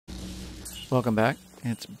Welcome back.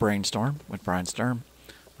 It's BrainStorm with Brian Sturm.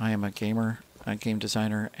 I am a gamer, a game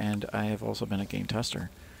designer, and I have also been a game tester.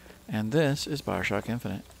 And this is Bioshock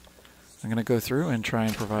Infinite. I'm going to go through and try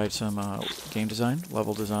and provide some game design,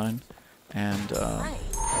 level design, and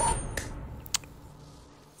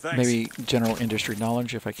maybe general industry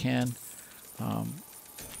knowledge if I can.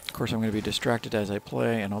 Of course, I'm going to be distracted as I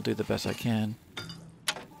play, and I'll do the best I can.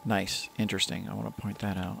 Nice. Interesting. I want to point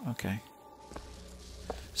that out. Okay.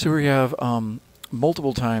 So we have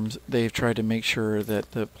multiple times they've tried to make sure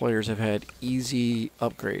that the players have had easy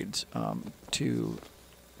upgrades to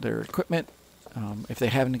their equipment. If they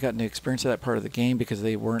haven't gotten to experience that part of the game because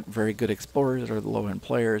they weren't very good explorers or low-end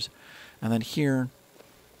players. And then here,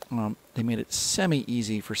 they made it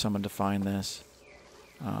semi-easy for someone to find this,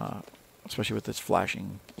 especially with this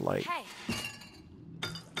flashing light.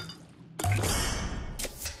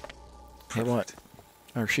 Hey, what?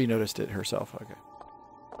 Or she noticed it herself. Okay.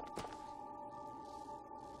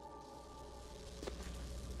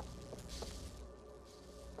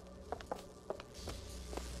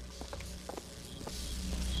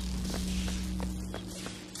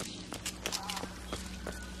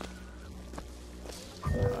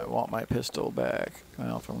 I want my pistol back.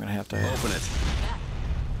 Well, if I'm going to have to open it.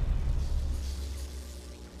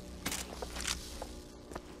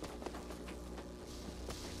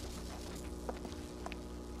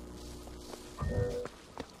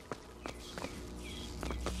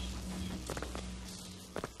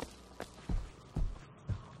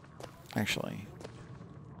 Actually,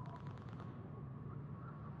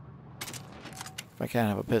 if I can't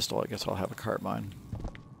have a pistol, I guess I'll have a carbine.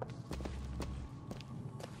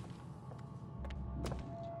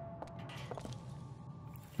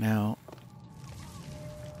 Now,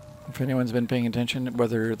 if anyone's been paying attention,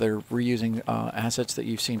 whether they're reusing assets that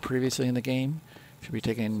you've seen previously in the game, you should be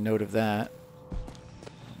taking note of that.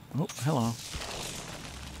 Oh, hello.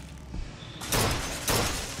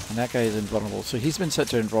 And that guy is invulnerable. So he's been set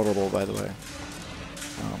to invulnerable, by the way.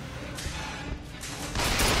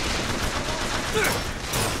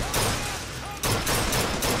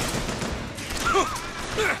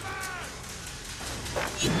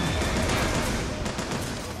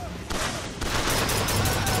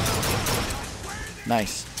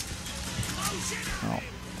 Nice. Oh.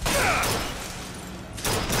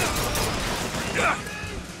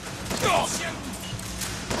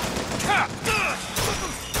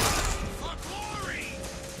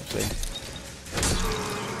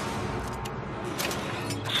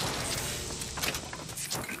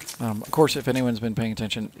 Of course, if anyone's been paying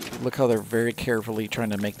attention, look how they're very carefully trying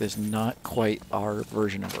to make this not quite our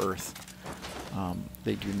version of Earth.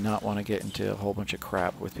 They do not want to get into a whole bunch of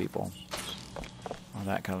crap with people. On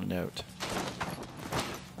that kind of note.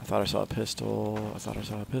 I thought I saw a pistol. I thought I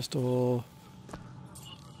saw a pistol.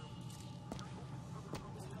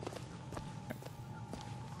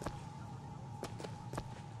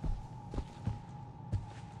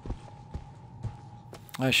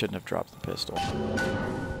 I shouldn't have dropped the pistol.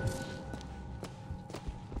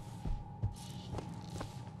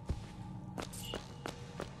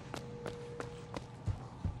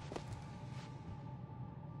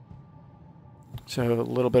 So a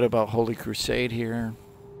little bit about Holy Crusade here.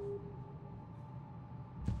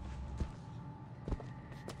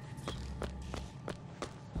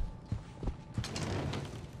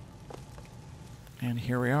 And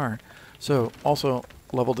here we are. So also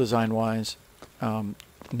level design wise,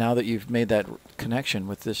 now that you've made that connection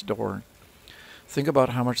with this door, think about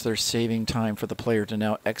how much they're saving time for the player to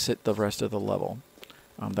now exit the rest of the level.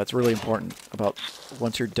 That's really important. About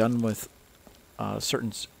once you're done with a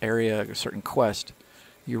certain area, a certain quest,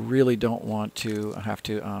 you really don't want to have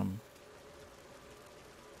to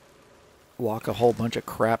walk a whole bunch of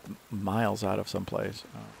crap miles out of someplace.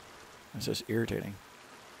 It's just irritating.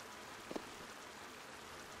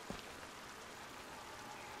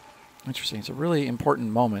 Interesting. It's a really important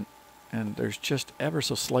moment, and there's just ever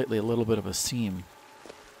so slightly a little bit of a seam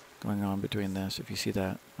going on between this, if you see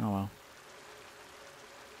that. Oh well.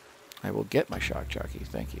 I will get my shock jockey.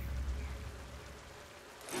 Thank you.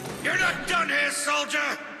 You're not done here,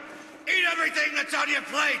 soldier! Eat everything that's on your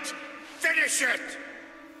plate! Finish it!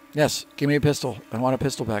 Yes, give me a pistol. I want a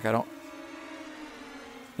pistol back. I don't...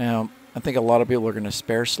 Now, I think a lot of people are going to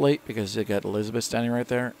spare Slate because they got Elizabeth standing right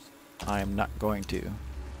there. I am not going to.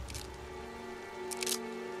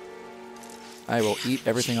 I will eat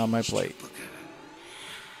everything on my plate.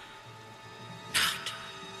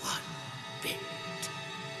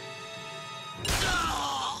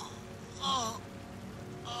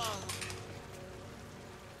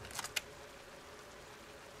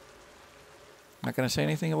 Not going to say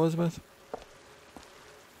anything, Elizabeth?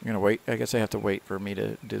 I'm going to wait. I guess I have to wait for me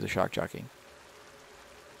to do the shock jockeying.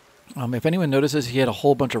 If anyone notices, he had a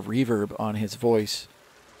whole bunch of reverb on his voice.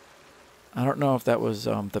 I don't know if that was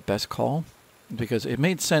the best call, because it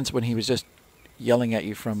made sense when he was just yelling at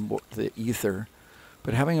you from the ether.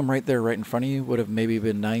 But having him right there, right in front of you, would have maybe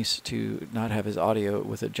been nice to not have his audio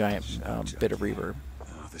with a giant bit of reverb.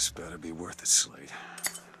 Oh, this better be worth it, Slade.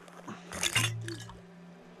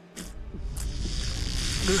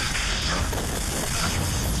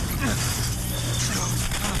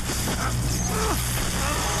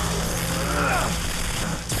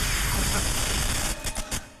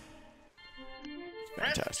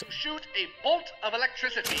 Fantastic. Shoot a bolt of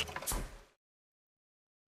electricity.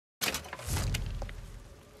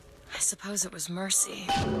 I suppose it was mercy.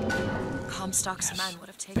 Comstock's men would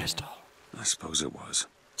have taken Pistol. him. I suppose it was.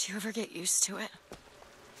 Do you ever get used to it?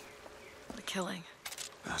 The killing.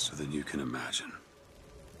 Faster than you can imagine.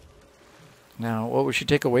 Now, what we should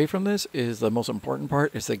take away from this is the most important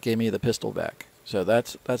part is they gave me the pistol back. So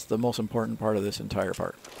that's the most important part of this entire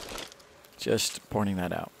part. Just pointing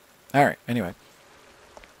that out. All right. Anyway.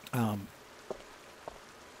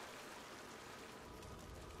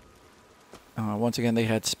 Once again, they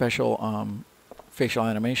had special facial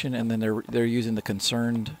animation, and then they're using the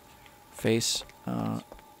concerned face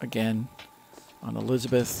again on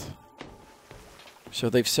Elizabeth. So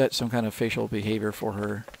they've set some kind of facial behavior for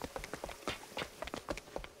her.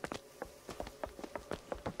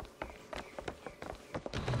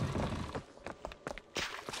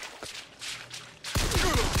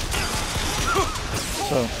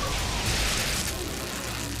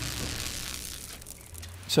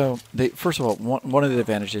 So they, first of all, one of the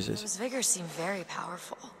advantages is... Those vigors seem very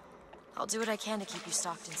powerful. I'll do what I can to keep you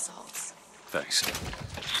stocked in salts. Thanks.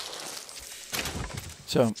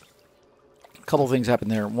 So, a couple of things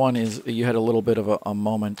happened there. One is you had a little bit of a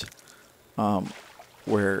moment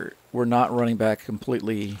where we're not running back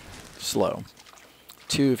completely slow.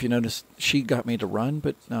 Two, if you notice, she got me to run,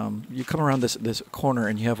 but you come around this corner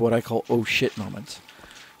and you have what I call oh shit moments.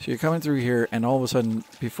 So you're coming through here, and all of a sudden,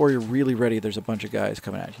 before you're really ready, there's a bunch of guys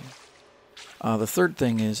coming at you. The third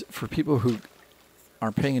thing is, for people who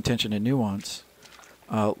aren't paying attention to nuance,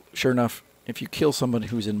 sure enough, if you kill someone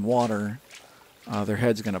who's in water, their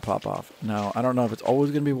head's going to pop off. Now, I don't know if it's always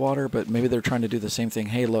going to be water, but maybe they're trying to do the same thing.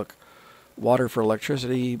 Hey, look, water for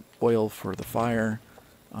electricity, oil for the fire,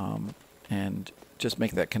 and just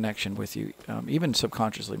make that connection with you. Even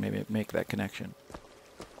subconsciously, maybe make that connection.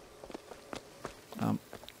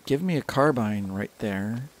 Give me a carbine right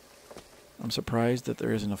there. I'm surprised that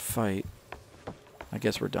there isn't a fight. I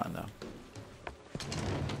guess we're done, though.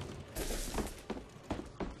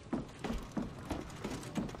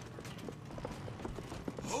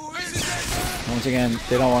 Once again,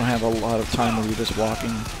 they don't want to have a lot of time where you're just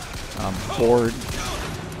walking bored.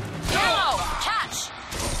 Yellow! Catch!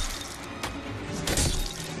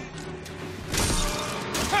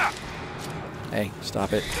 Hey,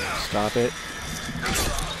 stop it. Stop it.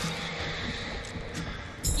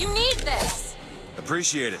 You need this!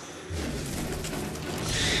 Appreciate it.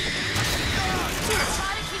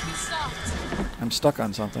 Try to keep you stocked. I'm stuck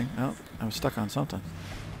on something. Oh, I'm stuck on something.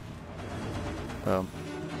 Did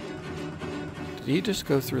he just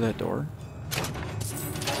go through that door?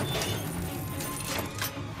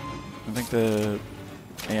 I think the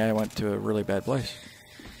AI went to a really bad place.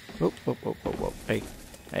 Whoop, whoop, whoop, whoop, whoop. Hey,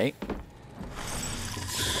 hey.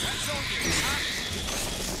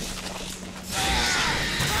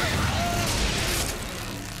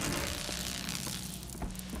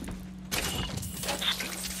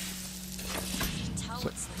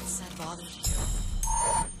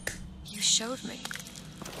 Showed me.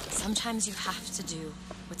 Sometimes you have to do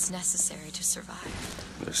what's necessary to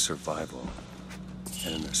survive. There's survival,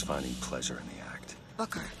 and then there's finding pleasure in the act.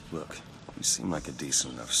 Booker. Look, you seem like a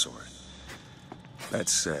decent enough sort. That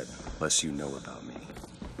said, less you know about me,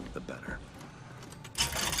 the better.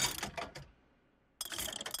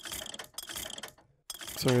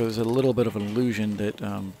 So there's a little bit of an illusion that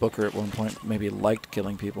Booker at one point maybe liked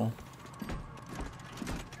killing people.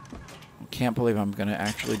 Can't believe I'm going to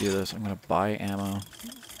actually do this. I'm going to buy ammo.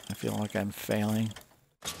 I feel like I'm failing.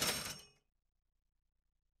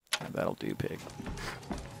 That'll do, pig.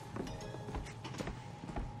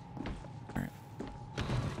 Alright.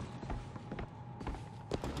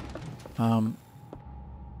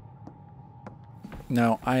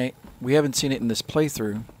 Now, we haven't seen it in this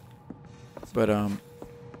playthrough, but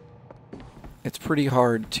it's pretty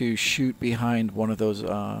hard to shoot behind one of those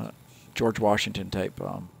George Washington type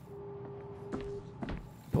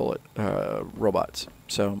bullet robots.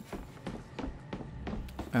 So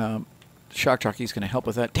shock jockey's going to help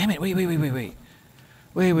with that. Damn it! Wait.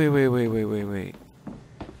 Wait.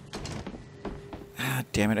 Ah,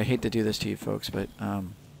 damn it, I hate to do this to you folks, but,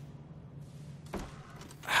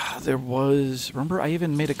 there was... Remember, I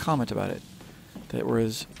even made a comment about it. There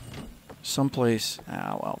was someplace...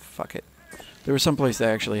 Ah, well, fuck it. There was someplace that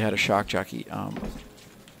actually had a shock jockey,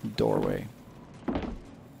 doorway.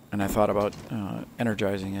 And I thought about,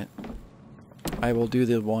 energizing it. I will do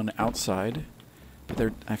the one outside, but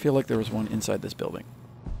there... I feel like there was one inside this building.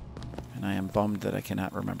 And I am bummed that I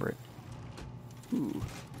cannot remember it. Ooh.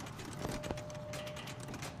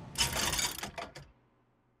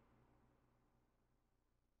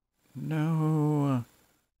 No.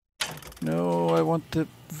 No, I want the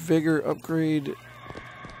vigor upgrade.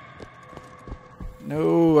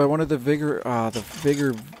 No, I wanted the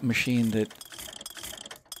vigor machine that...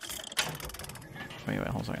 Wait,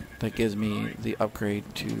 hold on. That gives me the upgrade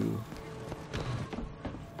to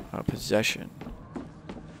possession.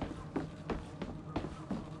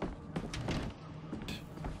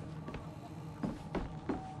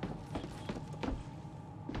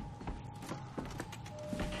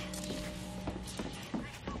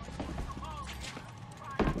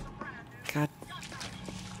 God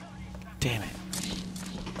damn it.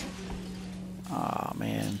 Aw,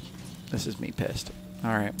 man. This is me pissed.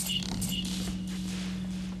 Alright.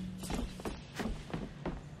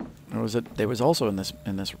 There was also in this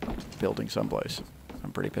building someplace.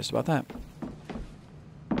 I'm pretty pissed about that.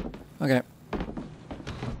 Okay.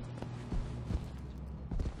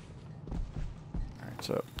 Alright,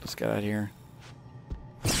 so let's get out of here.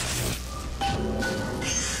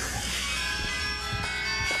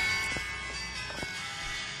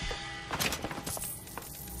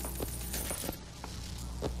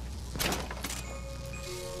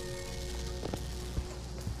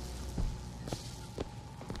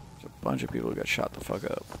 Bunch of people who got shot the fuck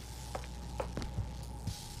up.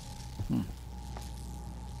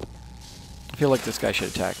 I feel like this guy should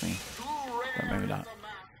attack me, but maybe not.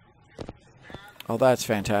 Oh, that's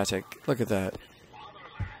fantastic. Look at that.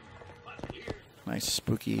 Nice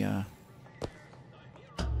spooky,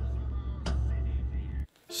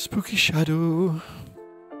 spooky shadow.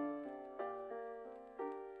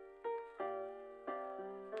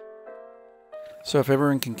 So if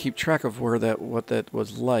everyone can keep track of what that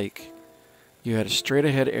was like, you had a straight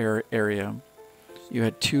ahead area, you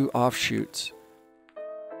had two offshoots,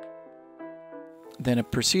 then a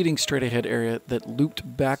preceding straight ahead area that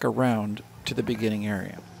looped back around to the beginning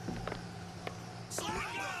area.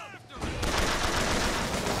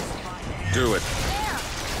 Do it.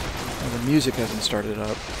 And the music hasn't started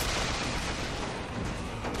up.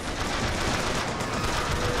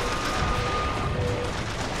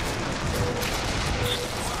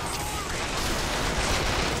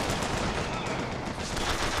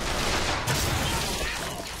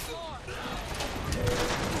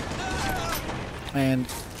 And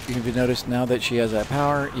if you notice, now that she has that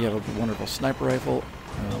power, you have a wonderful sniper rifle.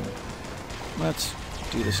 Let's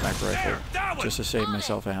do the sniper rifle just to save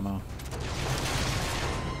myself ammo.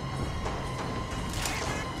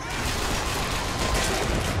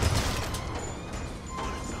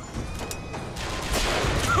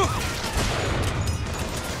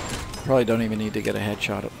 Probably don't even need to get a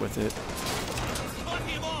headshot up with it.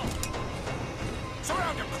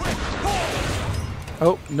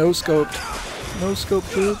 Oh, no scope. No scope,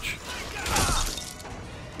 bitch.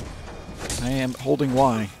 I am holding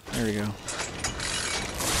Y. There we go.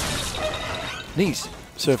 Nice.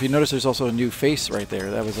 So if you notice, there's also a new face right there.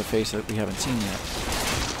 That was a face that we haven't seen yet.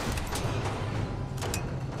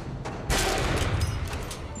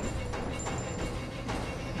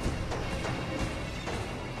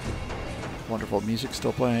 Wonderful music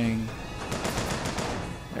still playing.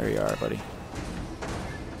 There you are, buddy.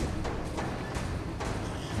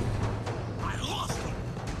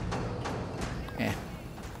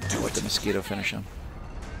 Let the mosquito finish him.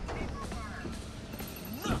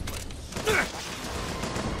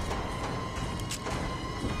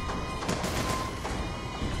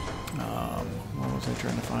 What was I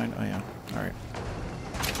trying to find? Oh yeah, alright.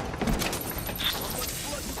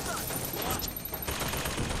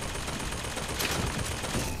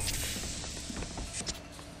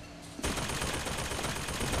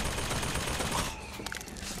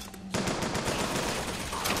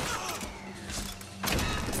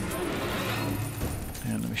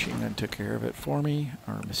 And the machine gun took care of it for me,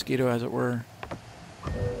 or mosquito as it were.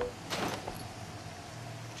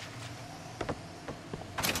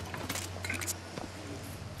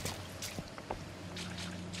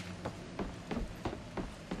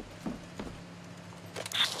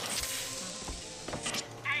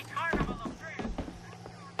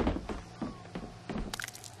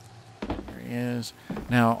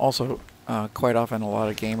 Now, also, quite often a lot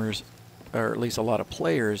of gamers, or at least a lot of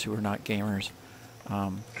players who are not gamers,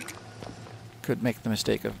 could make the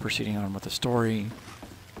mistake of proceeding on with the story.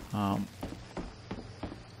 I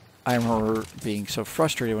remember being so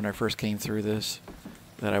frustrated when I first came through this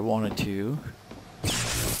that I wanted to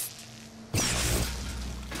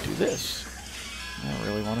do this. I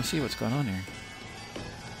really want to see what's going on here.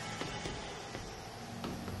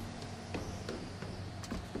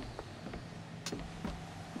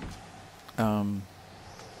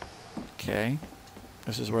 Okay.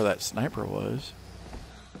 This is where that sniper was.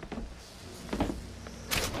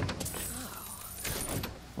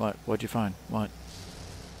 What? What'd you find? What?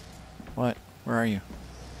 What? Where are you?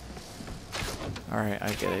 Alright,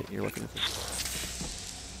 I get it. You're looking at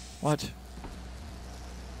this. What?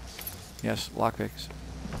 Yes, lockpicks.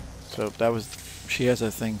 So that was... She has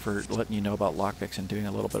a thing for letting you know about lockpicks and doing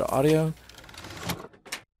a little bit of audio.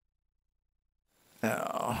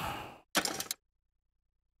 Oh.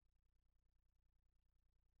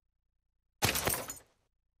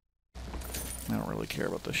 I don't really care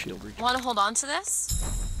about the shield reach. Want to hold on to this?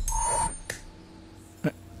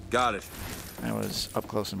 Got it. That was up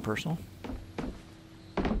close and personal.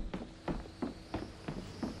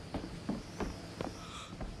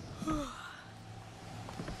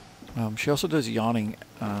 She also does yawning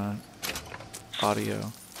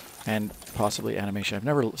audio and possibly animation. I've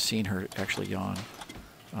never seen her actually yawn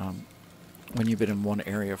when you've been in one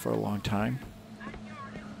area for a long time.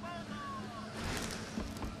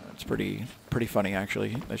 It's pretty funny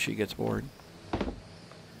actually that she gets bored.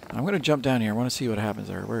 I'm going to jump down here. I want to see what happens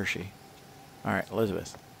there. Where is she? All right,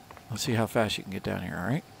 Elizabeth. Let's see how fast you can get down here, all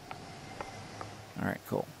right? All right,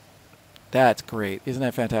 cool. That's great. Isn't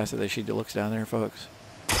that fantastic that she looks down there, folks?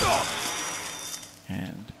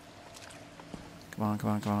 And come on, come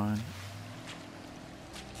on, come on.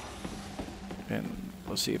 And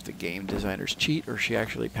let's see if the game designers cheat or she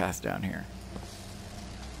actually passed down here.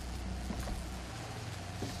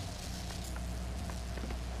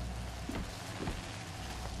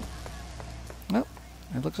 Well,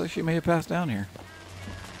 it looks like she may have passed down here.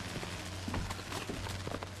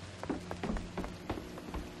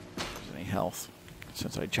 If there's any health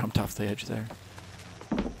since I jumped off the edge there.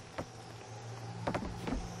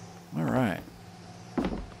 Alright.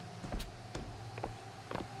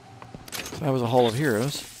 So that was a Hall of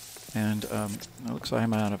Heroes, and it looks like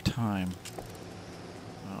I'm out of time.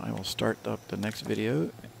 I will start up the next video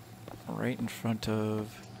right in front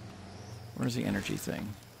of... Where's the energy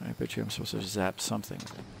thing? I bet you I'm supposed to zap something.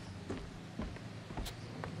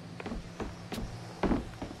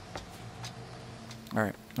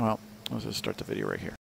 Alright, well, let's just start the video right here.